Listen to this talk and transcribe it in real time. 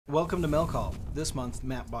Welcome to Mail Call. This month,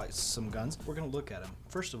 Matt buys some guns. We're going to look at them.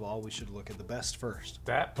 First of all, we should look at the best first.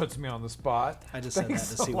 That puts me on the spot. I just said that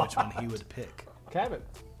to see which one he would pick. Cabot.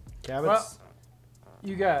 Cabot's? Well,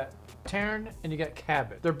 you got Terran and you got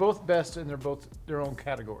Cabot. They're both best and they're both their own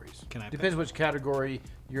categories. Can I Depends which category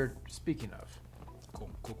you're speaking of.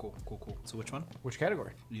 Cool. So which one? Which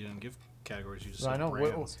category? You didn't give categories, you just I said know.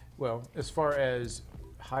 brands. Well, as far as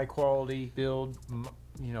high quality build,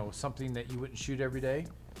 you know, something that you wouldn't shoot every day,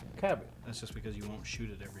 Cabot. That's just because you won't shoot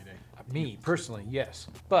it every day. Me, personally, yes.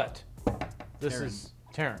 But this Terran. is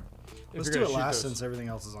Terran. Let's do it last since everything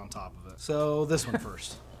else is on top of it. So this one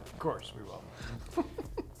first. Of course we will.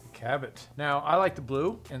 Cabot. Now, I like the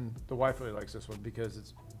blue, and the wife really likes this one because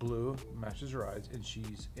it's blue, matches her eyes, and she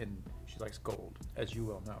likes gold, as you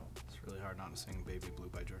well know. It's really hard not to sing Baby Blue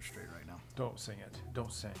by George Strait right now. Don't sing it.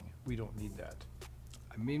 Don't sing. We don't need that.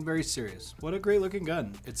 I'm being very serious. What a great looking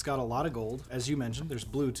gun. It's got a lot of gold. As you mentioned, there's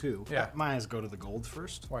blue too. Yeah. My eyes go to the gold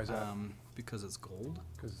first. Why is that? Because it's gold.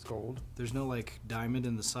 Because it's gold. There's no like diamond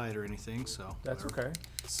in the side or anything, so. That's okay.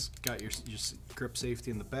 It's got your grip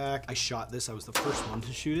safety in the back. I shot this. I was the first one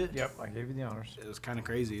to shoot it. Yep, I gave you the honors. It was kind of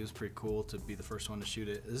crazy. It was pretty cool to be the first one to shoot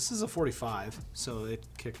it. This is a 45, so it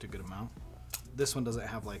kicked a good amount. This one doesn't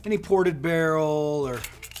have like any ported barrel or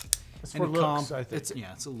It's for looks, I think.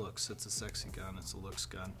 It's a looks. It's a sexy gun. It's a looks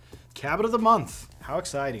gun. Cabot of the month. How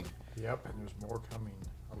exciting. Yep, and there's more coming.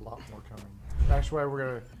 A lot more coming. That's why we're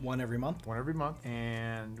going to... One every month? One every month.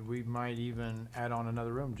 And we might even add on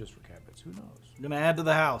another room just for Cabots. Who knows? We're going to add to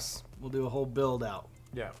the house. We'll do a whole build out.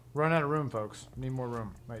 Yeah. Run out of room, folks. Need more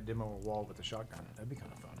room. Might demo a wall with a shotgun. That'd be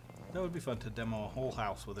kind of fun. That would be fun to demo a whole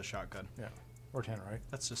house with a shotgun. Yeah. Or 10, right?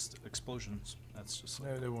 That's just explosions. That's just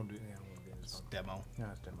like... No, they won't do... Yeah, they won't do it's demo. Yeah,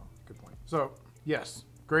 it's demo. Good point. So, yes.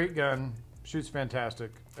 Great gun. Shoots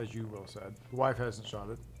fantastic, as you well said. The wife hasn't shot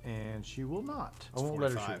it, and she will not. It's I won't 45.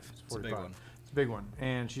 let her shoot. It's 45. It's a big one. It's a big one,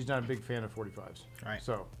 and she's not a big fan of 45s. Right.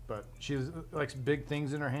 So, but she likes big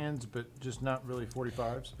things in her hands, but just not really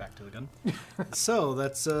 45s. Back to the gun. So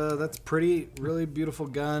that's pretty, really beautiful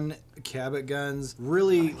gun. Cabot guns,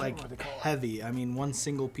 really like heavy. I mean, one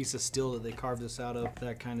single piece of steel that they carved this out of,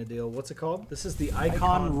 that kind of deal. What's it called? This is the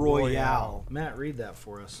Icon Royale. Matt, read that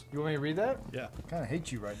for us. You want me to read that? Yeah. I kind of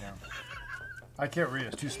hate you right now. I can't read.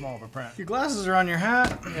 It's too small of a print. Your glasses are on your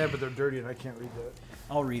hat. Yeah, but they're dirty and I can't read that.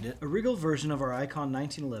 I'll read it. A regal version of our Icon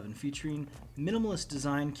 1911 featuring minimalist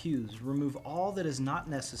design cues. Remove all that is not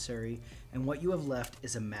necessary, and what you have left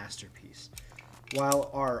is a masterpiece. While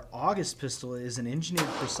our August pistol is an engineered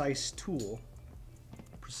precision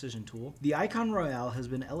tool, the Icon Royale has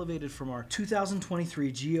been elevated from our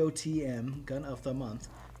 2023 GOTM Gun of the Month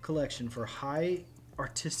collection for high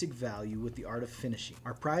artistic value with the art of finishing.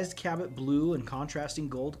 Our prized Cabot blue and contrasting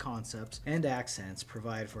gold concepts and accents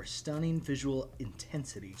provide for stunning visual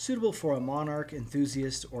intensity, suitable for a monarch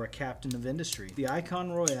enthusiast or a captain of industry. The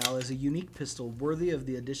Icon Royale is a unique pistol worthy of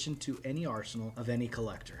the addition to any arsenal of any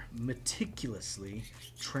collector. Meticulously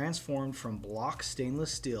transformed from block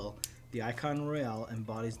stainless steel, the Icon Royale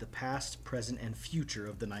embodies the past, present, and future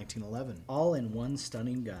of the 1911, all in one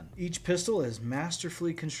stunning gun. Each pistol is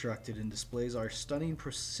masterfully constructed and displays our stunning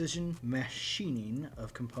precision machining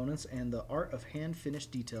of components and the art of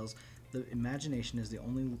hand-finished details. The imagination is the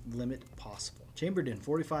only limit possible. Chambered in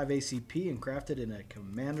 45 ACP and crafted in a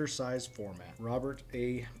commander-sized format. Robert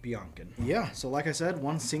A. Biancan. Yeah, so like I said,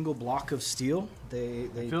 one single block of steel.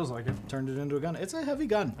 It feels like it. Turned it into a gun. It's a heavy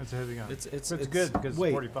gun. It's a heavy gun. It's good because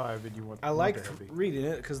it's 45 and you want. I liked reading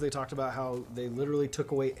it because they talked about how they literally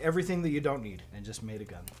took away everything that you don't need and just made a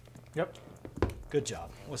gun. Yep. Good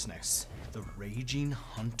job. What's next? The Raging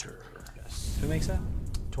Hunter. Yes. Who makes that?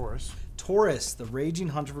 Taurus. Taurus, the Raging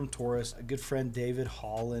Hunter from Taurus. A good friend, David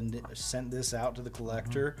Holland, sent this out to the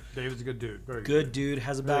collector. David's a good dude. Very good dude.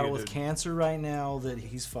 Has a battle with cancer right now that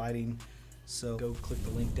he's fighting. So go click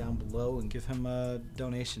the link down below and give him a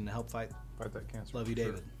donation to help fight that cancer. Love you,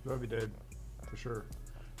 David. Sure. Love you, David. For sure.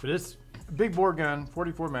 But it's a big bore gun,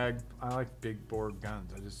 44 mag. I like big bore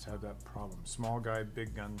guns. I just have that problem. Small guy,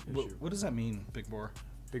 big gun issue. What does that mean, big bore?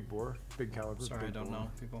 Big bore, big caliber. Sorry, big I don't bore.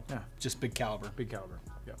 know people. Yeah. Just big caliber. Big caliber.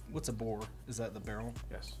 Yeah. What's a bore? Is that the barrel?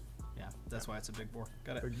 Yes. Yeah, that's why it's a big bore.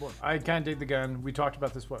 Got it. Big bore. I kind of dig the gun. We talked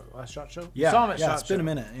about this, last SHOT Show? Yeah, we saw him at SHOT it's been a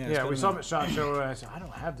minute. Yeah, we saw him at SHOT Show, and I said, I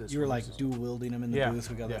don't have this. You were like dual wielding him in the booth.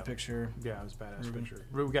 We got that picture. Yeah, it was a badass picture.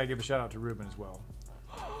 We got to give a shout out to Ruben as well.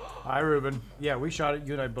 Hi, Ruben. Yeah, we shot it.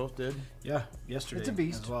 You and I both did. Yeah, yesterday. It's a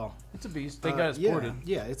beast as well. It's a beast. Thank God it's ported.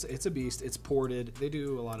 Yeah, it's a beast. It's ported. They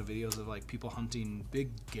do a lot of videos of like people hunting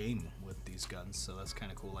big game with these guns, so that's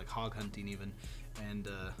kind of cool. Like hog hunting even. And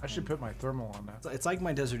I should put my thermal on that. It's like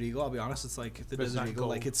my Desert Eagle. I'll be honest. It's like the Desert Eagle. Gold.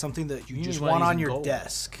 Like it's something that you need just one of want these on in your gold.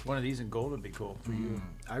 desk. One of these in gold would be cool for you.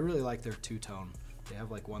 I really like their two-tone. They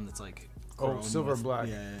have like one that's like silver and black.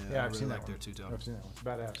 Yeah, I've seen like that their one. two-tone. I've seen that one.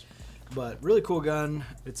 It's badass. But really cool gun.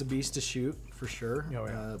 It's a beast to shoot for sure. Oh,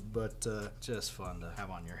 yeah. But just fun to have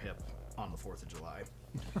on your hip on the 4th of July.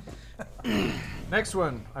 Next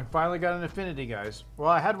one. I finally got an Infinity, guys. Well,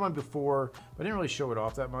 I had one before, but I didn't really show it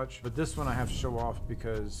off that much. But this one I have to show off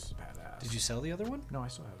because badass. Did you sell the other one? No, I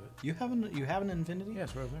still have it. You have an Infinity? Yeah,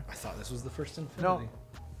 it's right over there. I thought this was the first Infinity. No,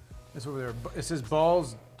 it's over there. It says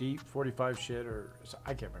balls deep 45 shit or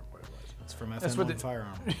I can't remember what it was. It's from That's what FN1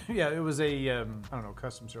 Firearm. Yeah, it was a I don't know,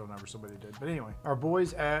 custom serial number somebody did. But anyway, our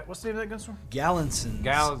boys at what's the name of that gun store? Gallinson's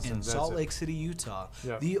in that's Salt it. Lake City, Utah.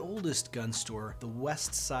 Yeah. The oldest gun store, the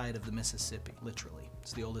west side of the Mississippi, literally.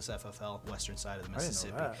 It's the oldest FFL, western side of the didn't know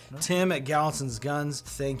Mississippi. that, no. Tim at Gallinson's Guns,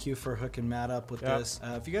 thank you for hooking Matt up with Yep. this.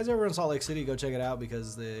 If you guys ever in Salt Lake City, go check it out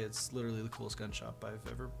because it's literally the coolest gun shop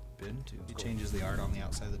I've ever been to. He changes the art on the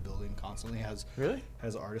outside of the building constantly. Has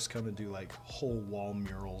artists come and do like whole wall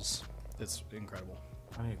murals. It's incredible.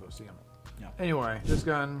 I need to go see him. Yeah. Anyway, this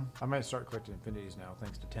gun, I might start collecting Infinities now,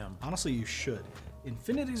 thanks to Tim. Honestly, you should.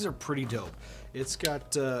 Infinities are pretty dope. It's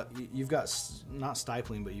got, you've got, not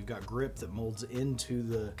stifling, but you've got grip that molds into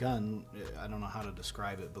the gun. I don't know how to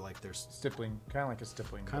describe it, but like there's Stippling, kind of like a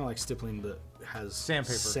stippling. kind of like stippling, but has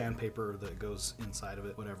sandpaper that goes inside of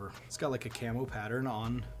it, whatever. It's got like a camo pattern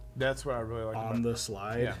on That's what I really like about the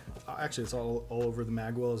slide. Yeah. Actually, it's all over the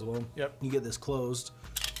magwell as well. Yep. You get this closed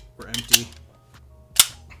or empty.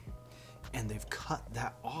 And they've cut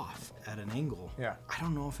that off at an angle. Yeah. I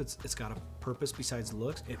don't know if it's got a purpose besides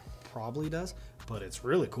looks. It probably does, but it's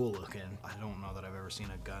really cool looking. I don't know that I've ever seen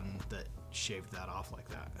a gun that shaved that off like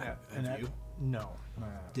that. And Have you? No.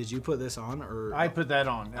 Did you put this on or? I put that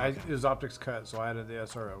on. Okay. It was optics cut, so I added the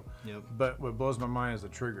SRO. Yep. But what blows my mind is the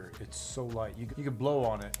trigger. It's so light. You can blow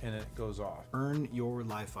on it and it goes off. Earn your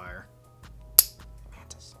live fire.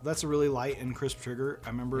 That's a really light and crisp trigger. I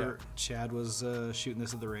remember Chad was shooting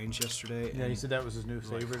this at the range yesterday. Yeah, he said that was his new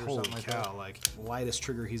favorite or something like that. Like lightest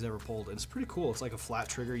trigger he's ever pulled. And it's pretty cool. It's like a flat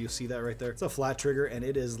trigger. You see that right there? It's a flat trigger and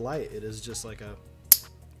it is light. It is just like a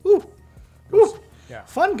woo. Woo. Yeah.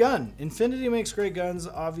 Fun gun. Infinity makes great guns,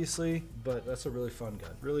 obviously, but that's a really fun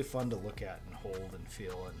gun. Really fun to look at and hold and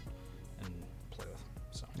feel and play with.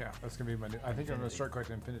 So. Yeah, that's gonna be my new. I think I'm gonna start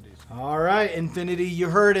collecting Infinities. All right, Infinity, you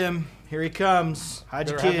heard him. Here he comes. Hide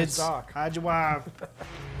your Better have it in kids. stock. Hide your wife.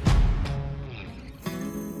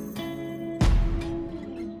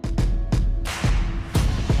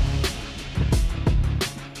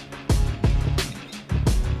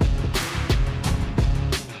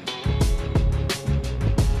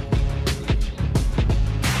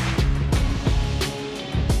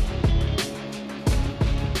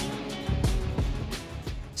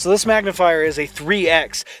 So this magnifier is a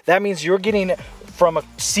 3x. That means you're getting from a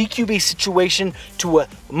CQB situation to a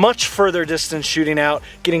much further distance shooting out,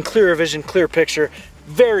 getting clearer vision, clear picture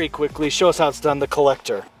very quickly. Show us how it's done, the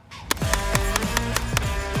Collector.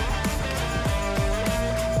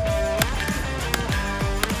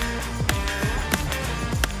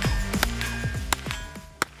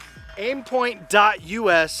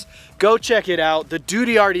 Aimpoint.us, go check it out. The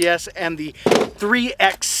Duty RDS and the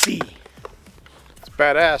 3XC.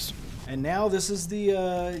 Badass. And now this is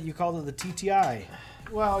the, you called it the TTI.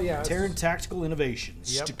 Well, yeah. Terran Tactical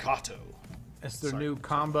Innovations, Yep. Staccato. It's their new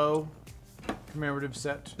combo commemorative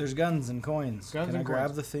set. There's guns and coins. Guns Can and I grab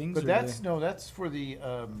coins. the things? But or that's they- no, that's for the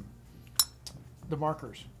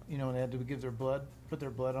markers. You know, they had to give their blood, put their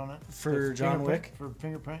blood on it. For That's John fingerprint- Wick? For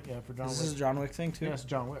fingerprint, yeah, for John This Wick. is a John Wick thing too? Yeah, it's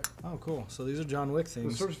John Wick. Oh, cool. So these are John Wick It's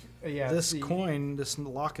things. sort of, yeah. This the- coin, this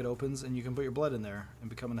locket opens and you can put your blood in there and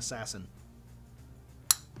become an assassin.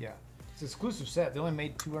 Yeah, it's an exclusive set. They only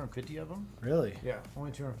made 250 of them. Really? Yeah,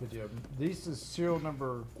 only 250 of them. This is serial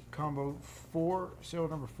number combo 4, serial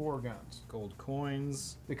number 4 guns. Gold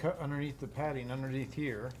coins. They cut underneath the padding, underneath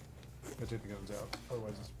here. I take the guns out,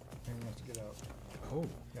 otherwise this thing has to get out. Oh.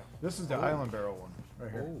 Yeah, this is the island barrel one right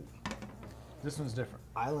here. Oh. This one's different.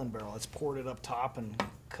 Island barrel. It's ported up top and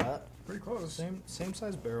cut. Pretty close. Same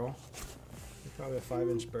size barrel. Probably a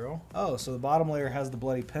 5-inch barrel. Oh, so the bottom layer has the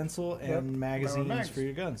bloody pencil and Yep. magazines Mags. for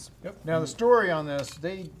your guns. Yep. Now the story on this,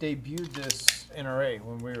 they debuted this NRA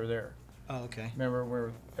when we were there. Oh, okay. Remember we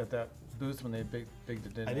were at that booth when they big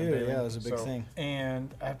did I do, unveiling? yeah, it was a big thing.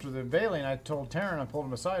 And after the unveiling, I told Taryn, I pulled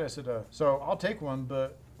him aside, I said, so I'll take one,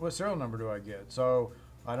 but what serial number do I get? So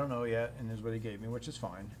I don't know yet, and is what he gave me, which is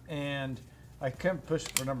fine. And I kept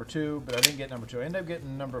pushing for number 2, but I didn't get number 2. I ended up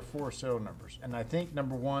getting number 4 serial numbers, and I think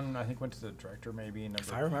number 1 went to the director maybe.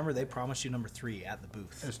 If I remember, they promised you number 3 at the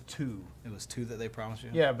booth. It was 2. It was 2 that they promised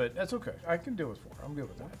you. Yeah, but that's okay. I can deal with 4. I'm good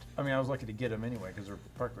with that. I mean, I was lucky to get them anyway because they're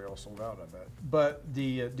practically all sold out. I bet. But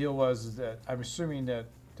the deal was that I'm assuming that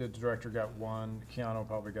the director got 1. Keanu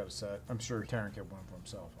probably got a set. I'm sure Taryn kept 1 for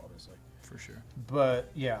himself, obviously. For sure. But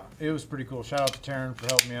yeah, it was pretty cool. Shout out to Taryn for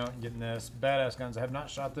helping me out and getting this. Badass guns. I have not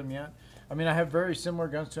shot them yet. I mean, I have very similar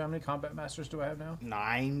guns to how many Combat Masters do I have now?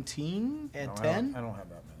 19 and No, 10? I don't have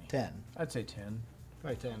that many. 10. I'd say 10.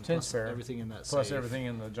 Probably 10. 10's Plus fair. everything in that Plus safe. everything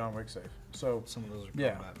in the John Wick safe. So Some of those are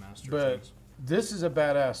yeah, Combat Master but things. this is a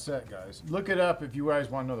badass set, guys. Look it up if you guys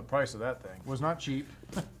want to know the price of that thing. It was not cheap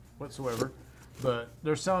whatsoever, but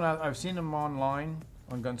they're selling out. I've seen them online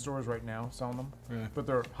on gun stores right now selling them, Yeah. but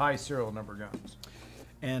they're high serial number guns.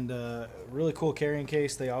 And really cool carrying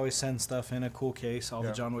case. They always send stuff in a cool case. All Yeah.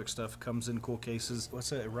 the John Wick stuff comes in cool cases.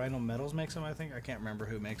 What's it? Rhino Metals makes them, I think. I can't remember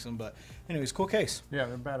who makes them, but anyways, cool case. Yeah,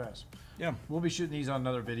 they're badass. Yeah. We'll be shooting these on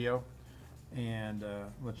another video and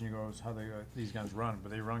letting you know how these guns run,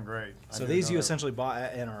 but they run great. So these you essentially bought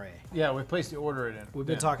at NRA. Yeah, we placed the order in. We've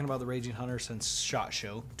been talking about the Raging Hunter since SHOT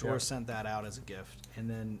Show. Tor sent that out as a gift. And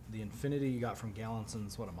then the Infinity you got from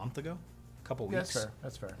Gallinson's, what, a month ago? A couple weeks. Yeah,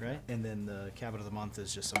 that's fair. Right? And then the Cabot of the Month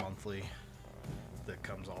is just a monthly that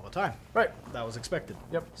comes all the time. Right. That was expected.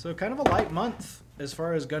 Yep. So kind of a light month as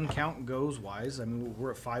far as gun count goes wise. I mean,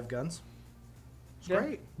 we're at 5 guns. It's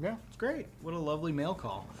great. Yeah. It's great. What a lovely mail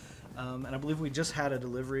call. And I believe we just had a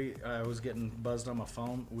delivery. I was getting buzzed on my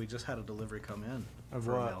phone. We just had a delivery come in. Of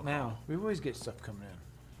for a what? mail Now call. we always get stuff coming in,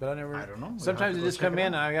 but I never. I don't know. We'll have Sometimes to they go just check come it in,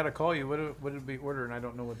 and out. I gotta call you. What did we order? And I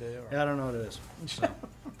don't know what they are. Yeah, I don't know what it is. So.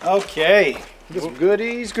 Okay. Get some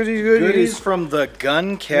goodies. From the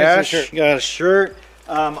Gun Cache. Got a shirt.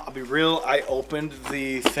 I'll be real. I opened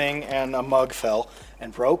the thing and a mug fell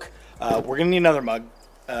and broke. We're gonna need another mug.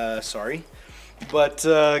 Sorry. But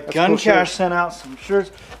Gun cool Cache shirt. sent out some shirts.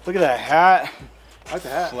 Look at that hat. I like the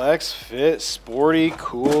hat. Flex, fit, sporty,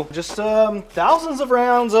 cool. Just thousands of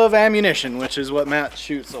rounds of ammunition, which is what Matt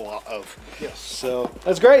shoots a lot of. Yes. So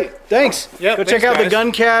that's great. Thanks. Yep, Go thanks, check out the guys.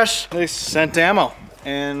 Gun Cache. They sent ammo.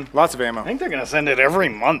 And Lots of I ammo. think they're going to send it every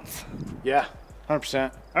month. Yeah,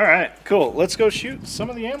 100%. All right, cool. Let's go shoot some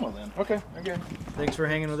of the ammo then. Okay. Thanks for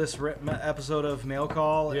hanging with this episode of Mail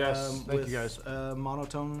Call. Yes, thank with, you guys.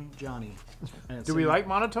 Monotone Johnny. Do we like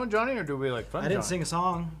Monotone Johnny or do we like Fun I didn't Johnny? sing a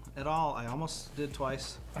song at all. I almost did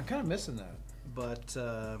twice. I'm kind of missing that. But,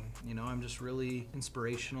 you know, I'm just really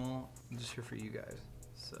inspirational. I'm just here for you guys.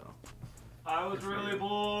 So, I was really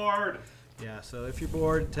bored. yeah, so if you're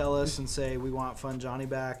bored, tell us and say we want Fun Johnny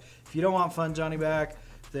back. If you don't want Fun Johnny back,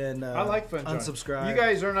 then I like Fun Johnny. unsubscribe. You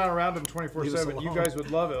guys are not around him Leave us 24/7. You alone. guys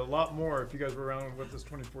would love it a lot more if you guys were around with us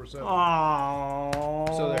 24/7. Aww.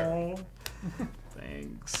 So there.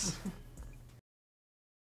 Thanks.